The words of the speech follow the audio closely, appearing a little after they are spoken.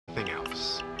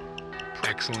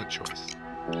Excellent choice.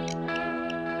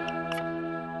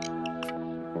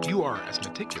 You are as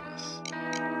meticulous.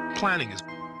 Planning is...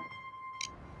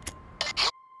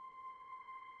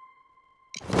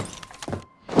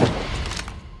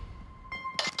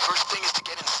 First thing is to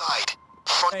get inside.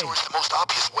 Front door is the most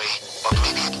obvious way, but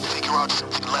maybe you can figure out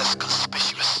something less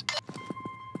conspicuous.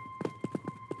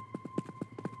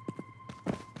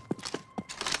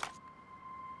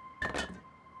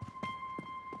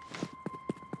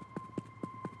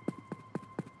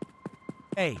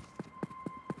 Hey.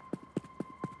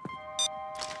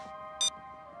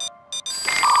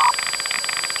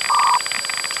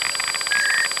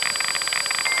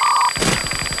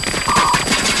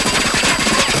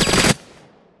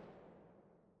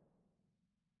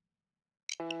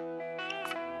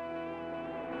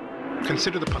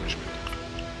 Consider the punishment.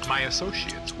 My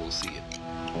associates will see it.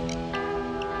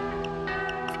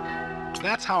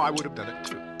 That's how I would have done it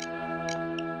too.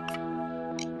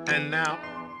 And now...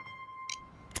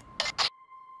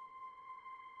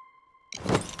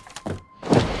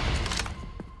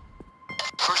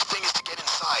 First thing is to get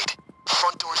inside.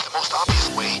 Front door is the most obvious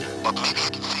way, but maybe you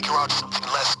can figure out something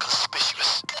less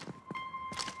conspicuous.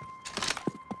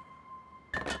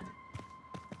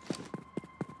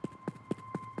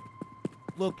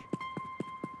 Look.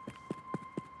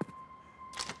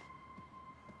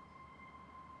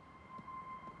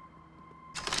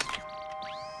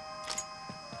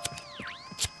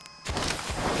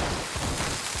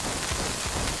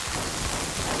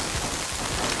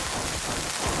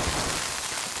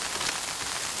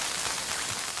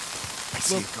 I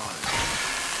see it gone.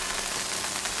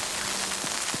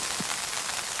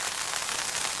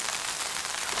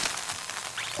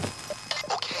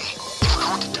 Okay, if we're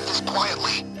going to do this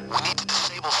quietly, we need to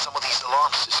disable some of these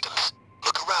alarm systems.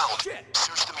 Look around,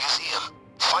 search the museum,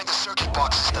 find the circuit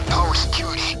boxes that power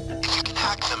security. If you can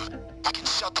hack them, we can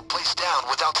shut the place down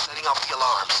without setting off the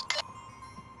alarms.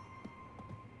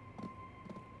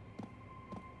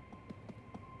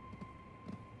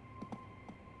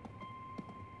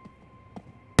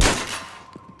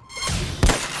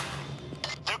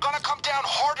 They're gonna come down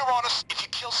harder on us if you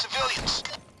kill civilians.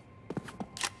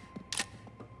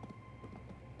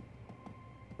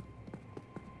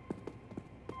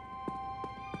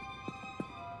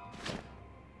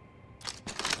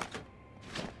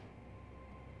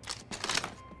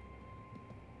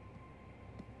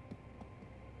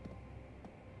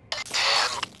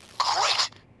 And great!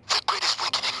 The grid is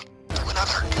weakening. Do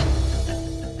another.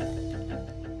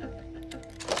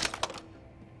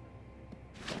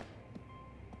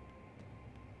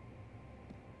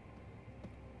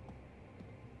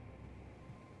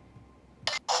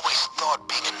 Always thought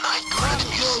being a night guard at the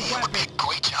museum would be a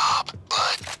great job,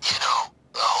 but, you know,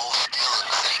 the whole stealing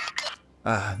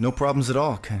thing. No problems at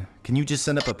all. Can you just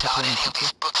send up a Not pepperoni any of pizza?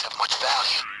 these books have much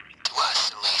value. To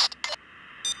us, at least.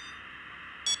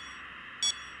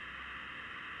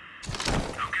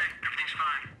 Okay, everything's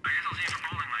fine. I guess I'll see you for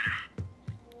bowling later.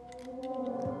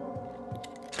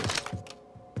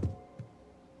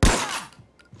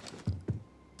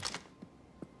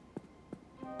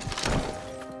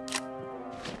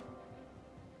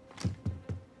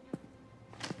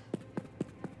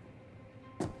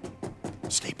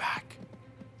 Stay back.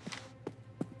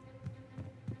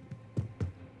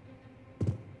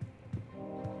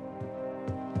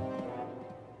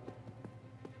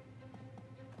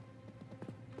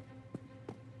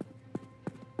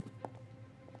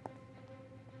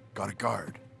 Got a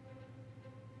guard.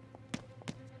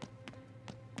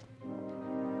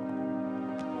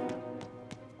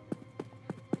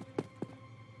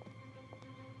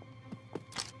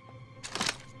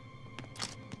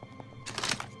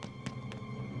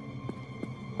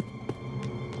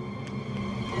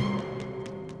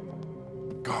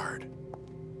 Guard.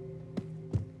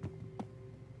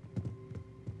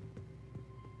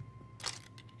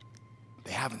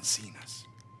 They haven't seen us.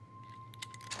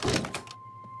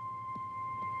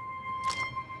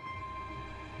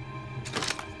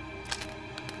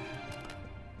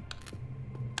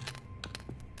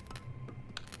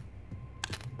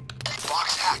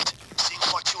 Box hacked. Seeing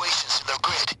fluctuations in their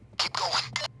grid. Keep going.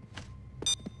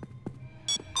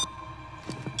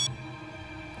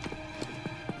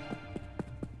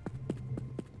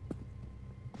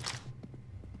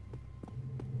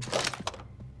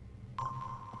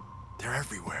 They're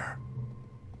everywhere.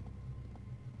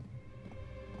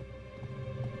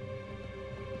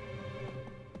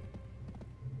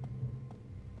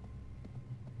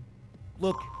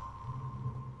 Look.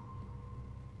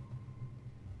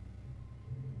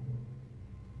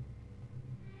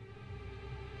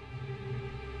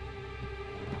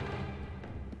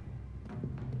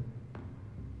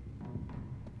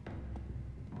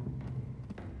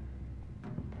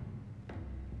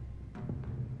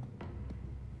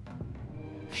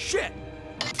 Shit!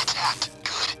 It's hacked.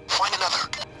 Good. Find another.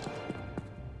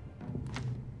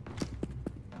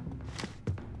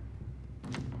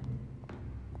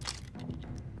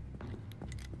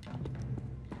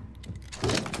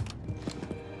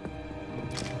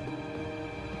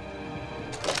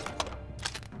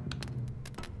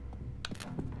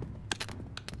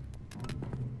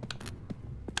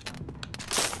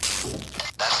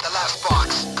 That's the last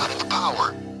box. Cutting the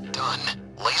power. Done.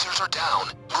 Lasers are down.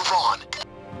 Move on.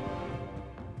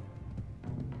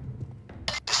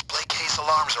 Display case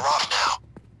alarms are off now.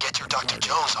 Get your Dr.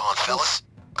 Jones on, fellas.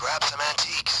 Grab some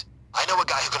antiques. I know a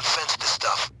guy who can fence this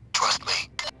stuff. Trust me.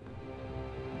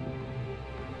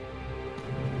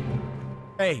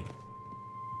 Hey!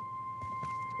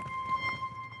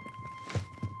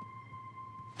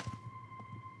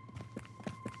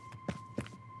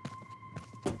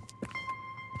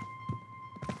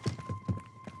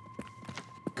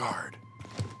 Guard.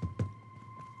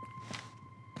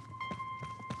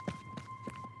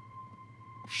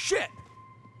 Shit!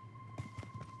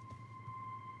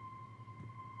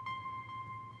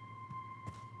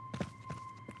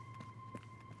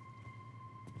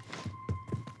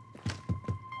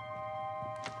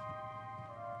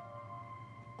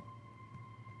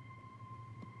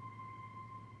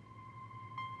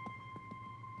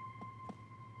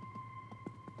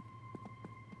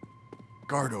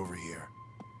 Guard over here.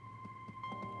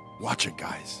 Watch it,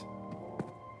 guys.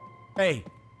 Hey!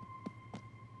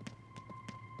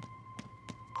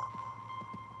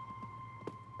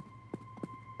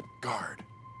 Guard.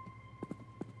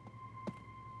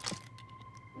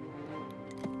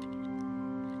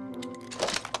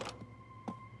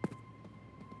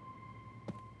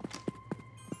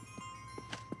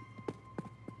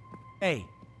 Hey!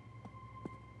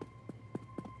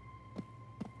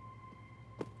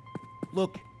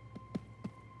 Look!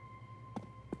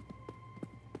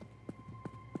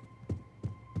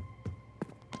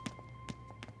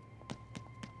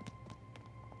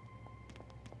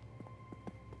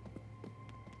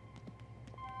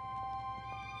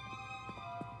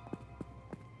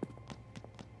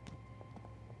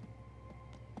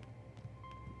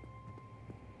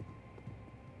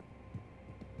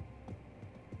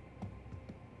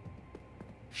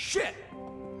 Shit!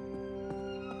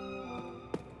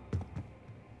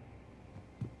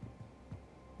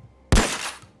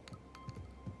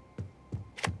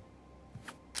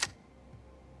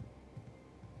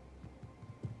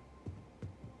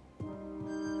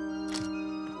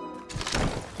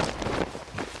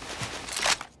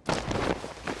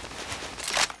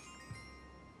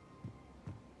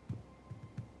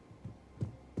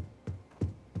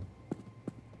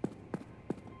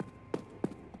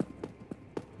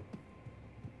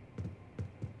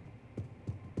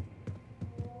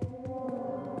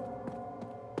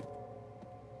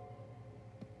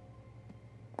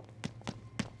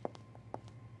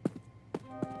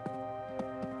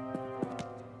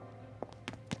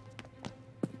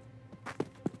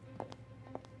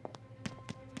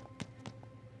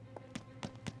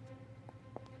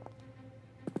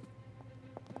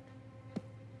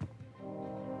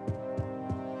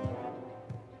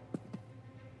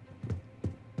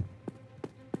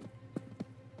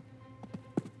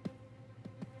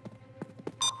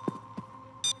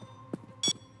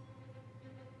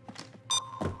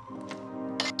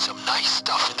 Some nice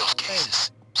stuff in those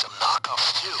cases. Some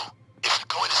knockoffs, too. If you're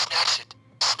going to snatch it,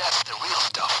 snatch the real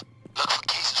stuff. Look for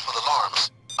cases with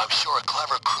alarms. I'm sure a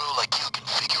clever crew like you can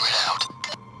figure it out.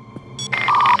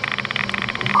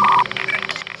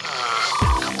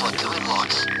 Couple of time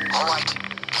locks. Alright,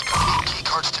 you're gonna need key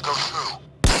cards to go through.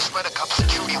 These Rent-A-Cup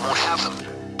security won't have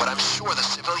them, but I'm sure the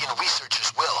civilian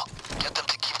researchers will. Get them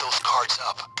to keep those cards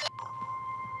up.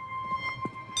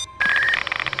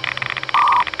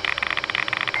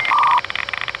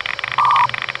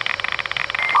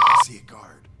 See a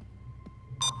guard.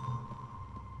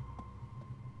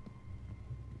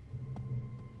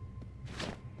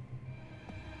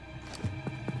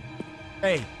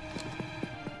 Hey!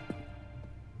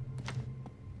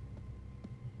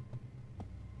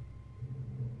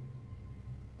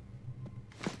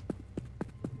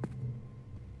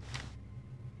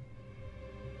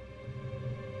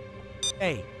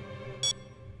 Hey!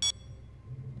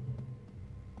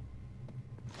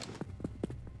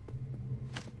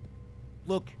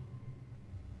 Look!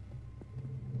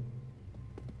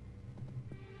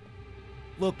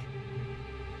 Look!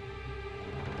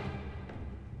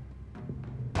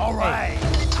 All right.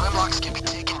 Time locks can be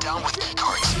taken down with key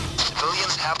cards.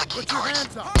 Civilians have the key Put your cards.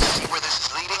 hands up. See where this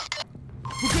is leading?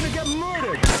 We're gonna get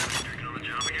murdered. Still on the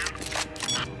job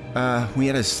again? We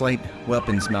had a slight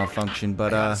weapons malfunction,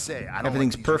 but, I gotta say, I don't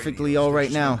everything's like these perfectly radios. alright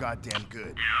They're so now. goddamn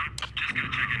good. Yeah, I'm just gonna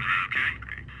check into that, okay?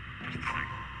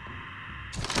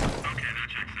 Okay, that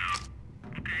checks out.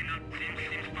 Okay, no,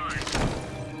 seems fine.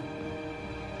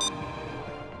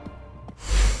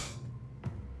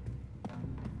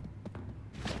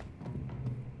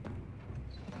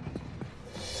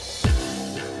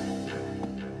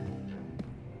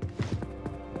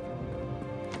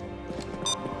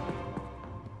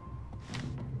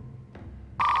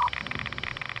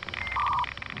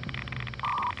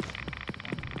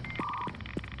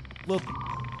 Look.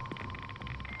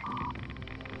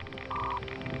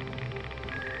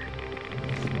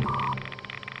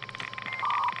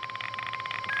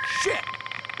 Shit!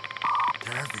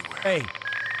 They're everywhere. Hey.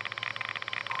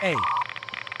 Hey.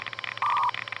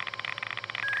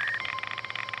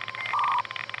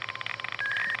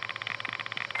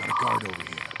 Got a guard over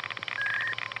here.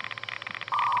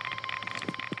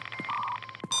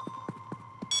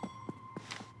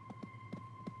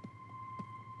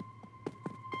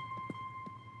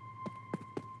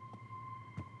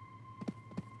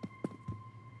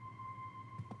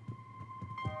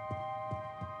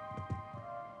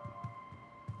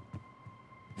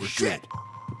 We're Shit.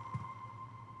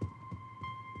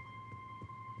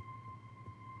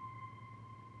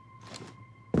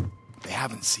 good. They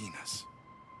haven't seen us.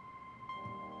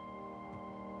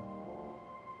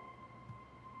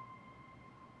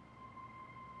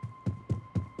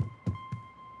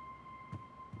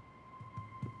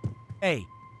 Hey.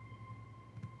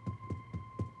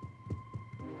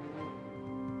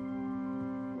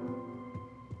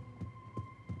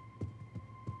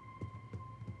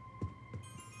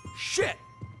 Shit.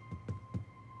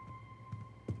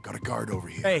 Got a guard over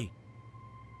here. Hey.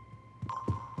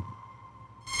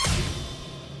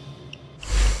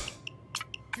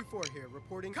 Q4 here,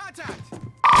 reporting contact!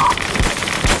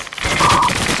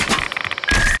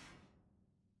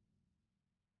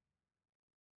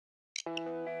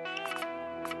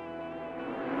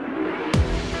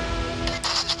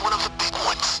 This is one of the big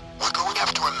ones. We're going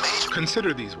after a major...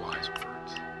 Consider these wise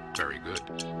words. Very good.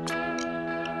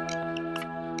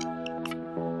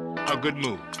 A good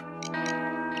move.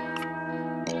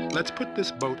 Let's put this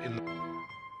boat in the...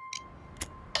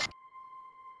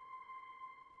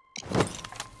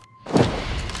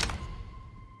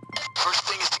 First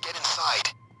thing is to get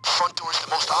inside. Front door is the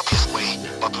most obvious way,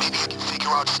 but maybe you can figure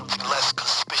out something less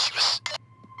conspicuous.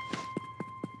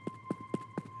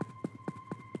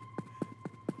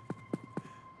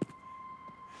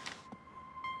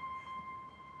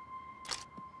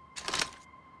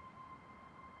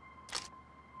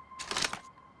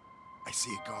 I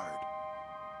see a guard.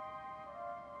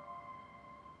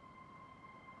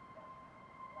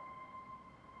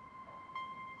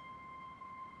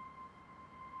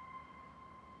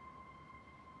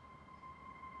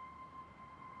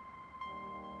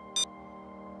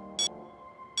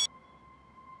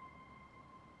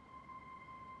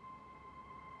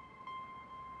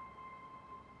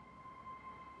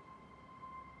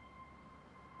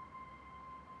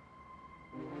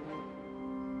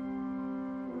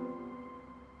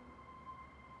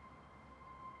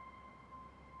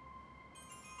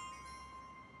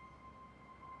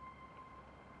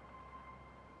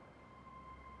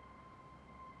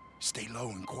 Stay low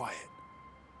and quiet.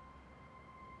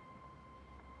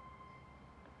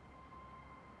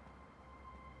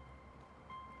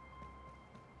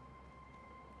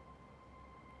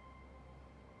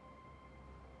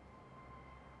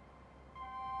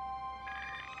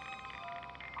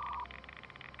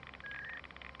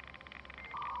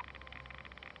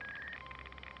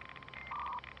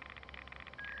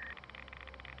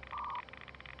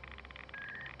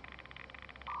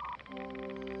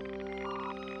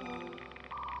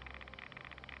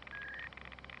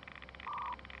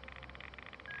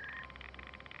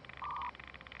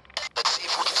 Let's see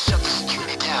if we can shut the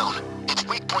security down. Its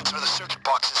weak points are the circuit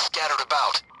boxes scattered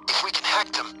about. If we can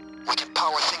hack them, we can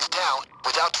power things down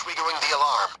without triggering the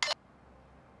alarm.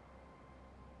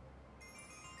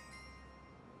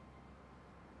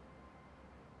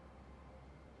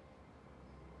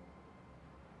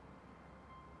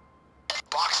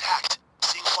 Box hacked.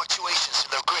 Seeing fluctuations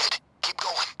in their grid. Keep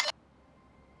going.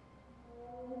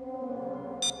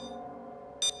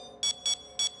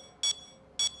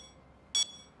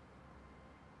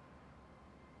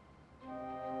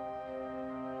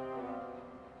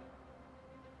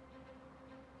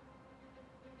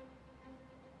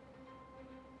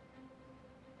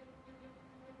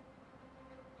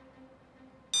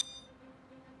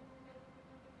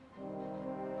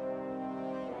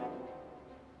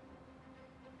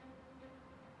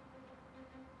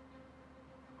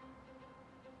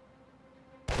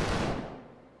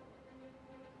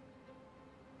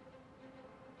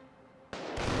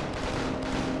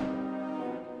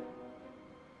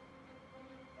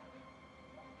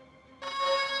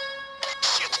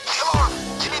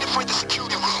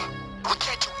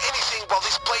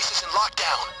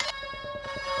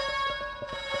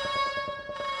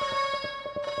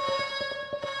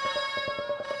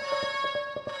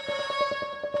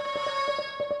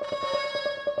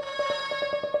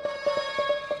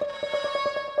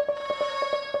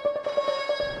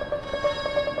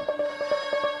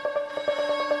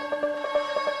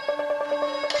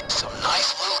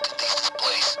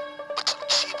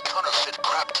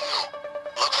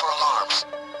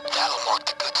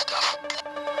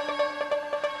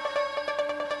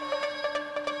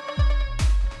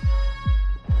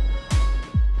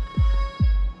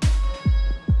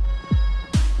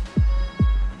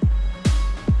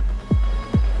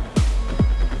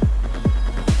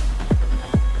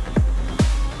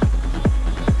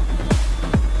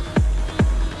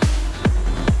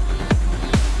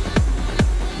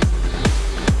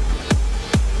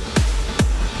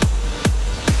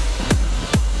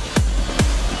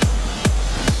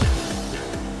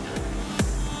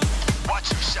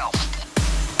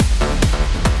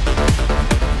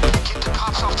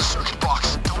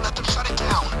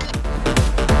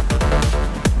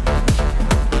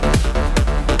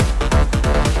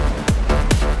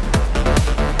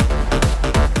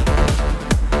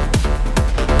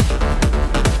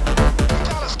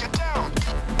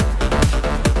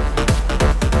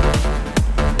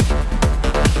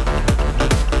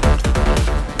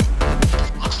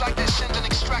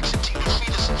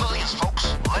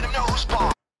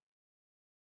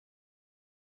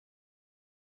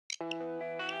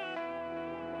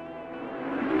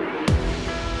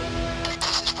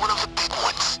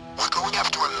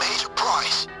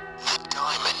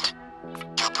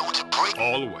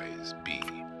 always be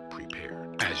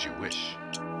prepared, as you wish.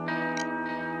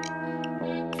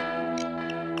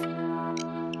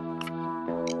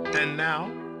 And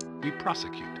now, we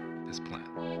prosecute this plan.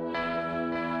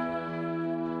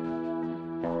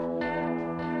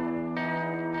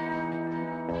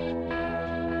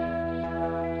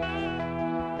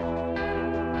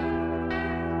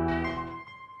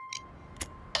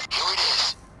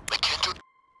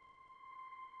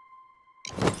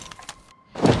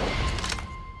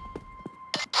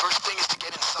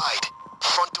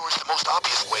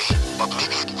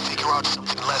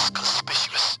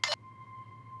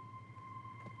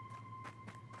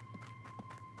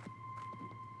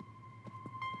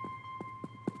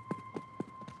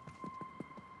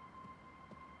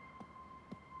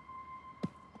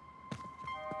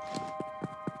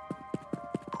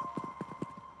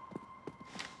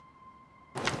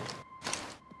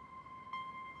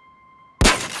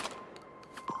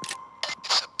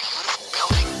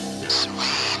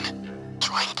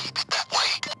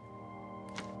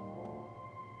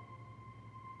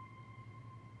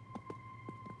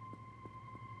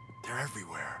 They're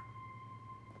everywhere.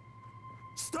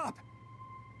 Stop!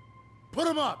 Put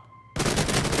them up!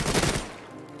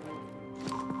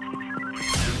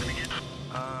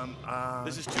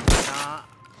 This is too... I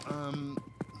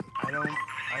don't...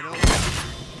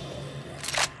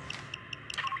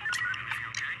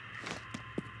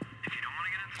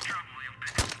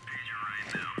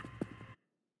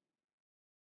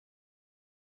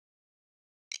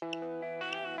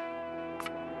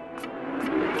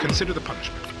 Consider the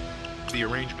punishment. The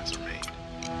arrangements are made.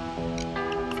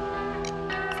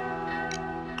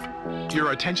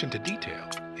 Your attention to detail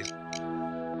is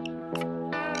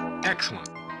excellent.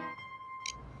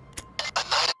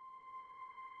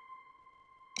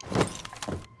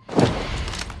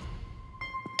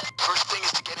 First thing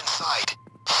is to get inside.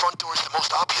 Front door is the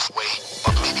most obvious way,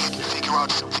 but maybe you can figure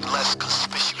out something less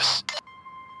conspicuous.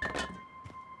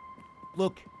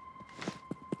 Look.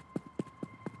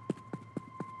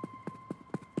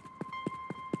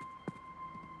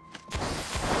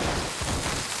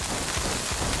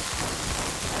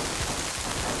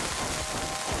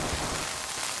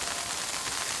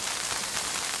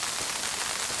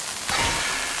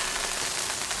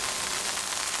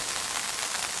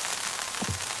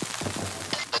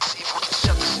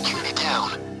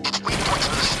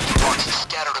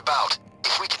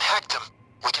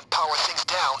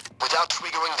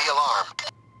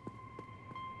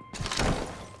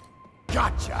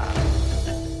 Gotcha!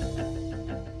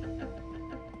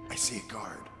 I see a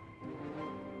guard.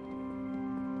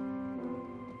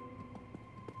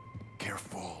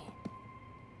 Careful.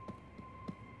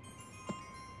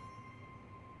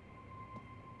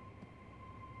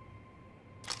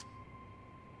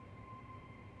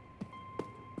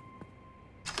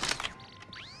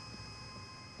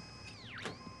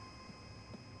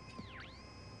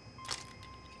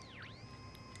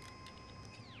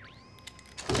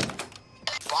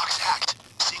 Box hacked.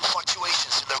 Seeing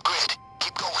fluctuations in their grid.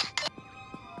 Keep going.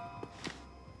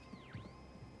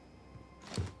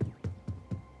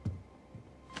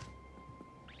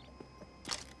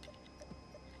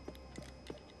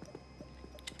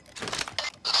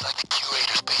 Looks like the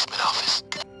curator's basement office.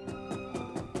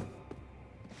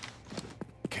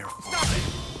 Careful.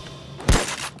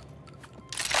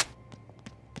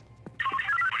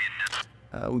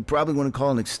 We probably want to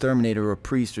call an exterminator or a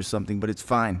priest or something, but it's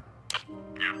fine.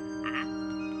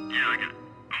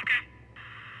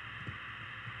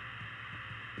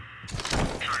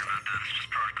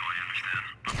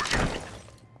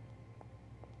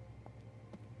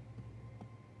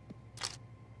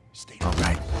 All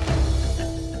right.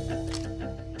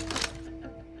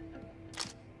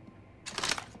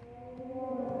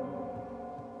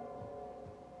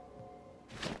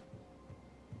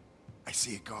 I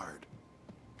see a guard.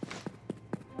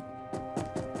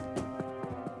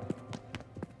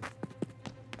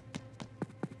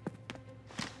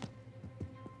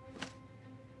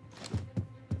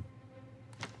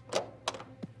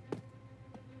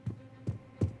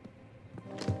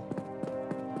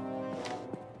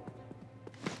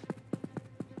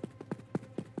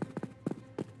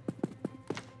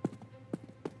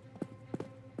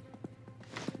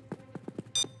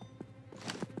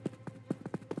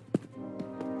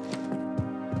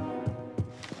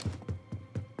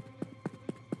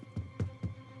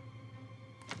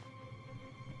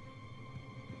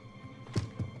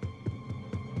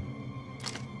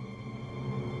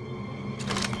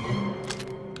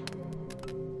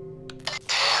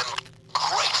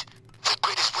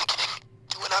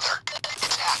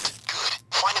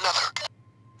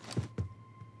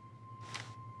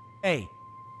 Hey,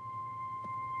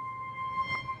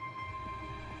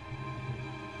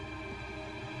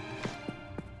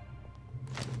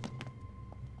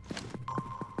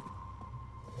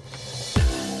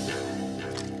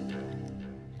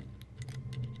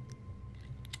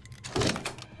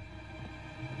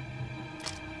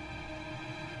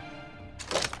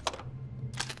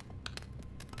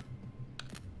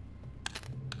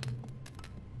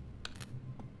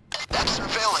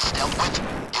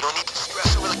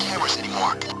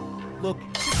 Look,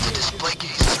 The display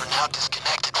cases are now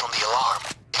disconnected from the alarm.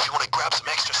 If you want to grab some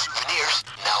extra souvenirs,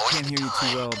 now is Can't the hear you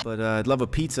time. too well, but I'd love a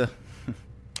pizza. Yeah.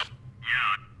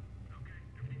 Okay,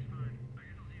 everything's fine. I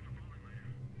guess I'll see you for bowling later.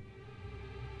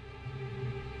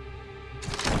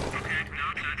 Okay, no,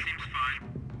 that seems fine.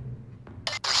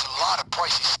 There's a lot of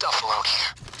pricey stuff around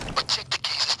here, but check the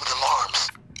cases with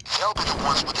alarms. They'll be the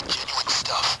ones with the genuine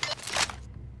stuff.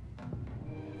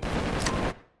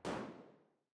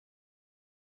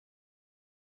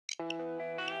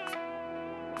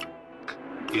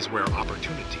 Is where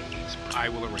opportunity meets. I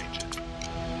will arrange it.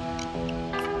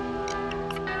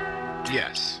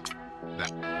 Yes.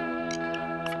 That.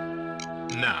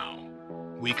 Now,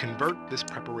 we convert this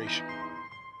preparation.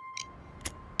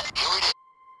 Here it is.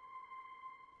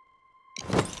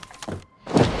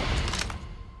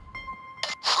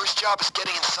 First job is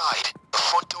getting inside. The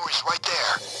front door is right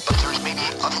there, but there's maybe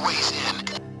other ways in.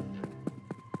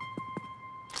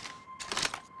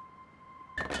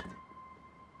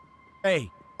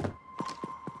 hey,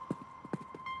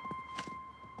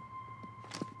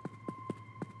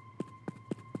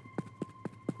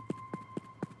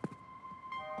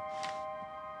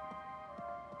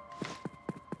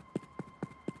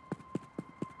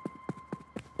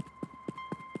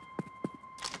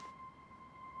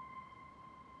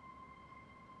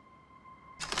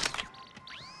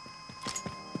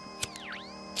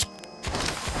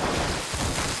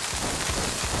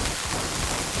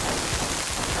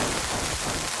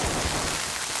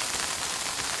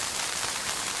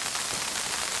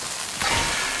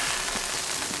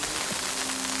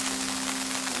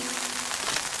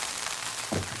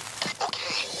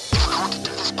 Okay, if we're going to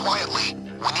do this quietly,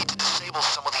 we need to disable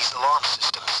some of these alarm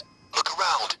systems. Look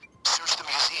around, search the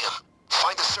museum,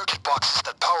 find the circuit boxes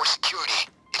that power security.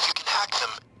 If you can hack them,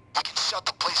 we can shut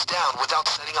the place down without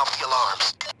setting off the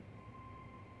alarms.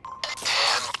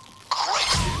 And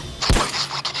great! The light is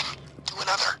weakening. Do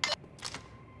another.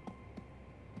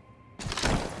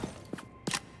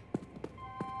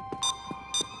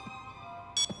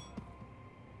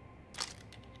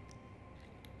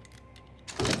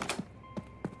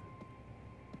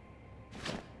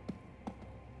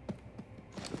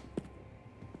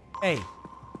 hey.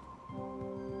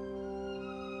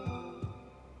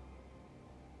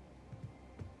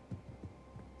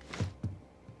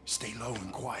 Stay low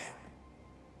and quiet.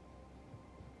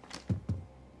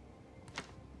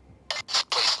 This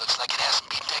place looks like it hasn't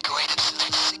been decorated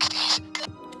since the 60s.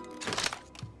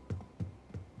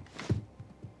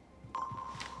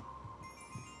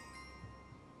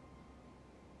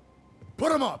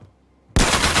 Put him up!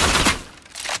 Please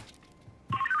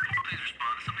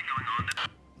respond. Something going on that...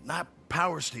 That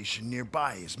power station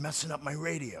nearby is messing up my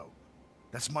radio.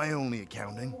 That's my only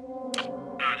accounting. just a second.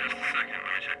 Let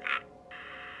me check that.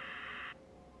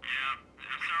 Yeah,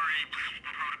 I'm sorry.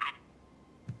 Protocol.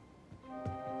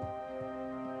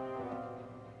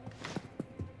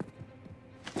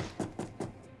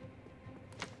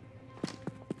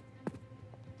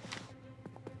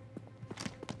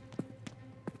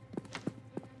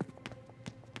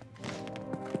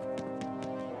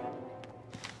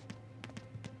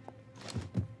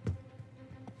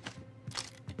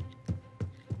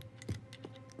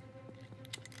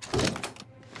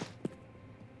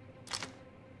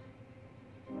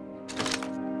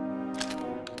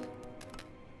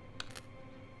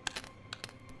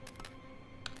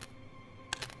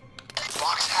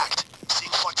 Box hacked.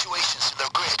 Seeing fluctuations in their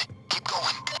grid. Keep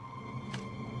going.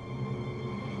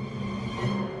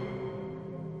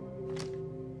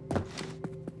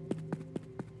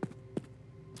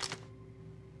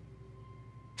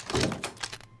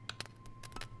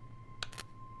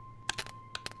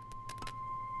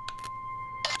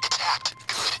 It's hacked.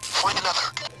 Good. Find another.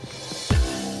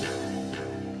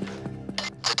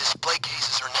 The display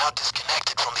cases are now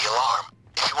disconnected from the alarm.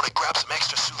 If you want to grab some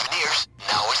extra souvenirs,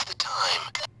 now is the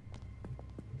time.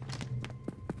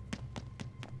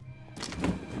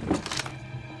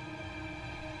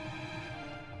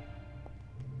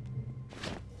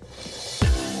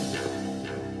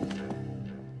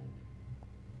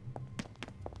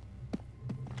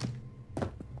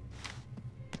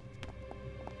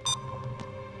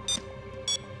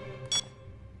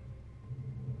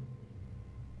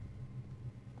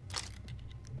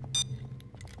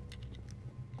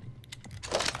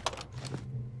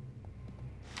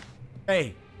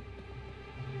 Hey,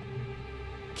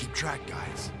 Keep track,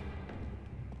 guys.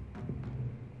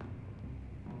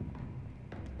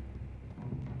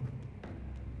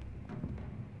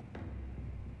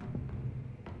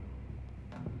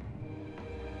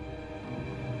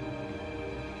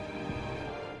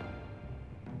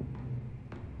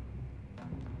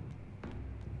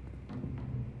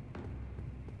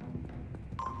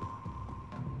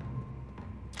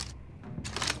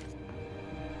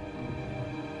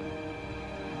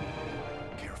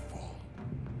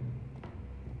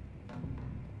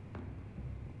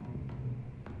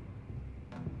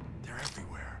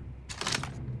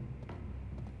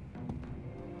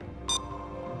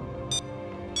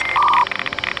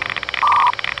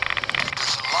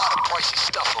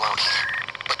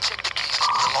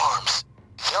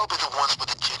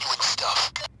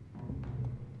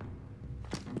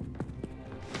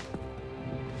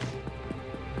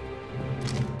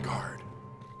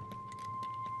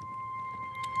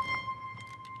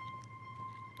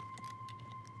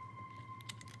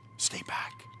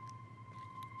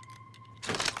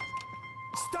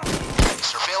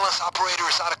 generator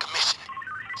is out of commission.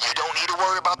 You don't need to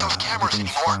worry about those cameras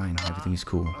Everything's anymore. fine. Everything's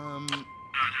cool. I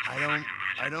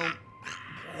don't... Yeah,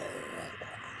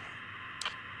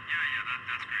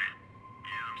 that's great.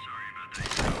 Yeah, I'm sorry about that.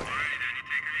 Alrighty then, you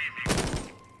take her easy.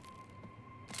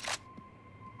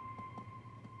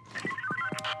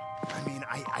 I mean,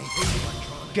 I hate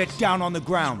electronics. Get down on the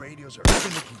ground. These radios are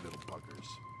finicky little buggers.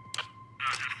 Just a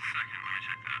second, let me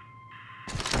check that.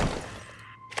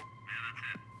 Yeah, that's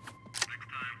it. Next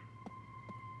time.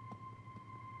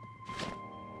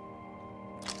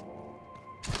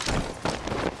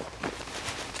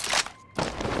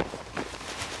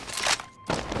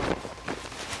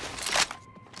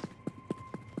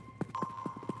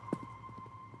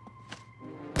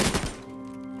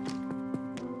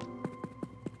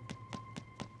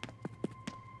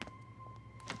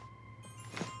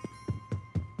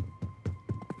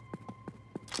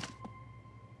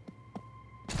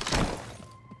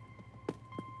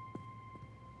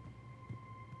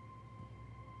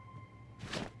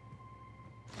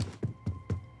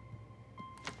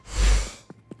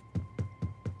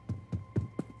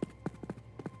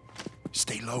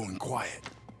 Stay low and quiet.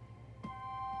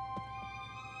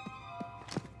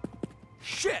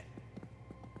 Shit!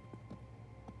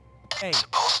 Hey,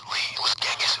 Supposedly, it was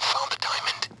Genghis who found the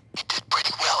diamond. He did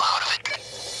pretty well out of it.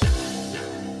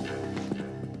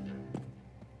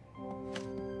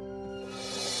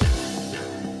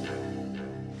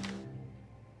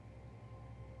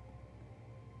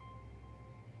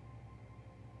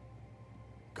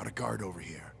 Got a guard over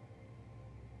here.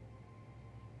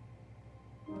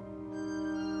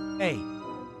 hey.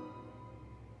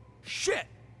 Shit!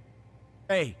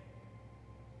 Hey.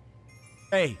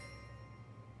 Hey.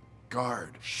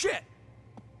 Guard. Shit!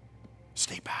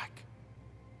 Stay back.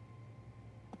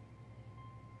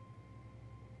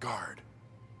 Guard.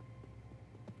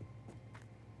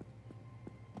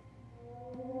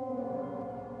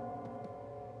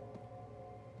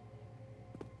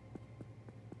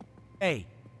 Hey.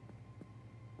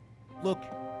 Look.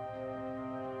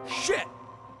 Shit!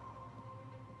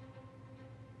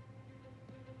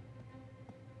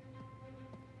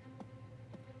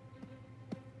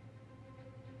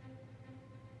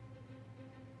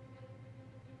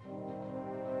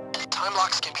 Time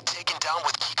locks can be taken down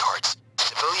with keycards.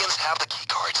 Civilians have the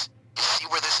keycards. You see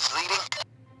where this is leading?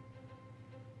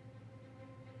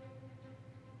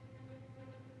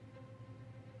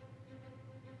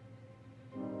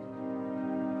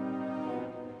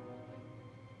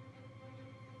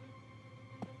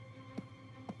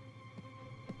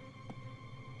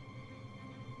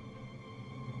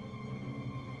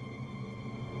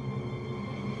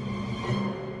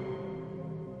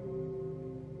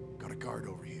 Got a guard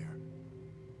over here.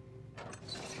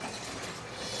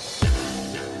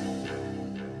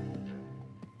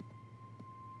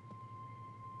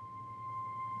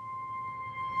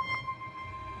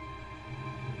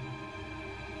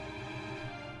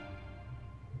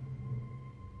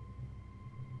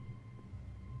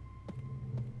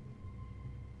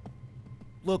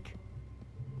 Look.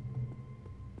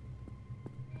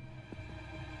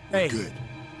 Hey. Good.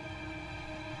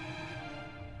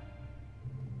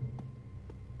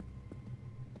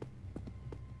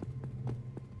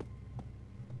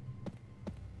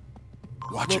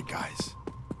 Watch it, guys.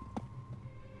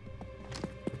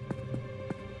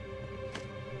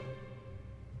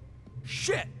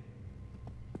 Shit!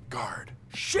 Guard.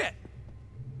 Shit!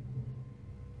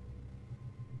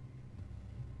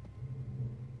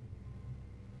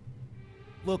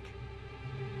 Look.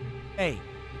 Hey.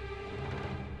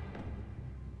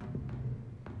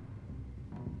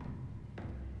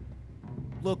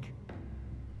 Look.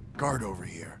 Guard over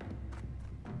here.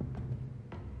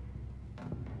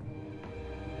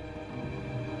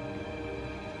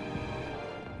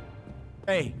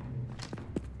 Hey.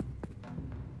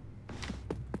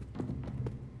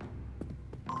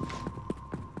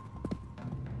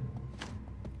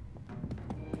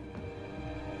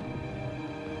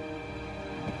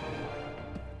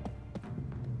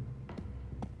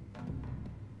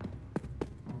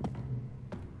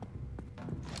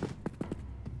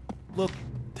 Look.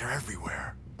 They're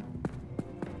everywhere.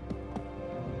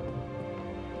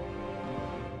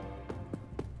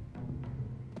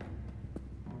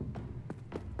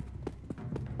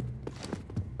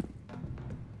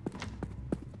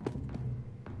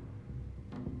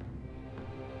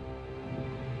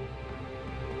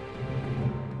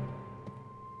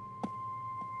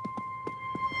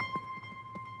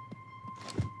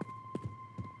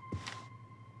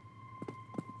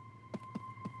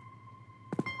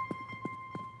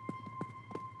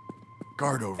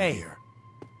 Guard over Hey. here.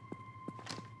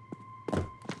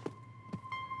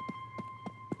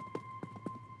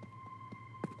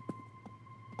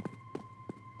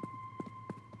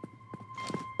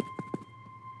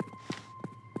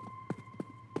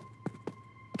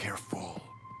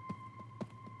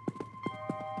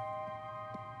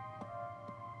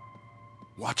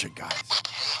 Watch it, guys.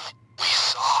 We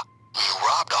saw. We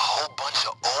robbed a whole bunch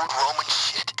of old Roman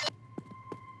shit.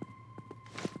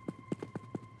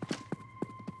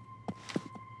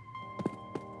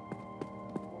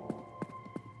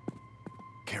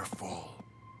 Careful.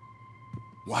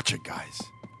 Watch it, guys.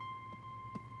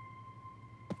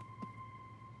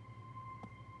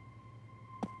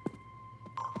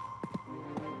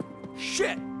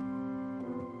 Shit!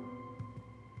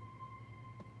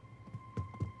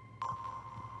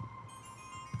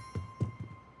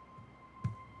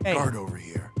 Hey, Guard over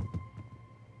here.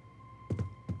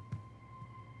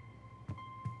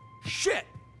 shit!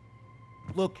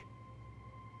 Look.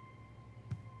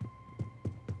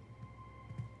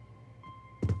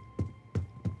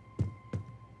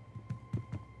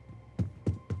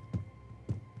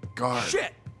 Guard.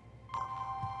 Shit!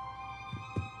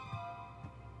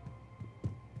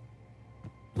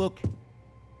 Look.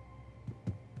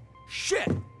 Shit!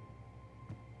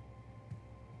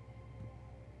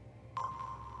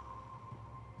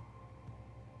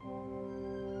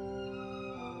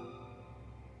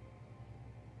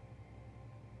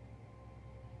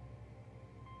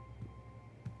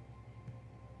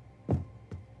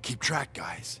 Keep track,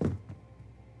 guys.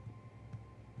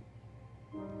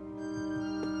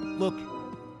 Look.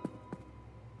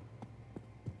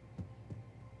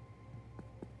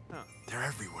 They're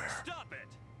everywhere. Stop it!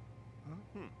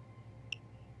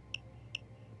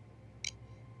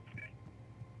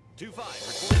 2-5,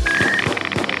 recording.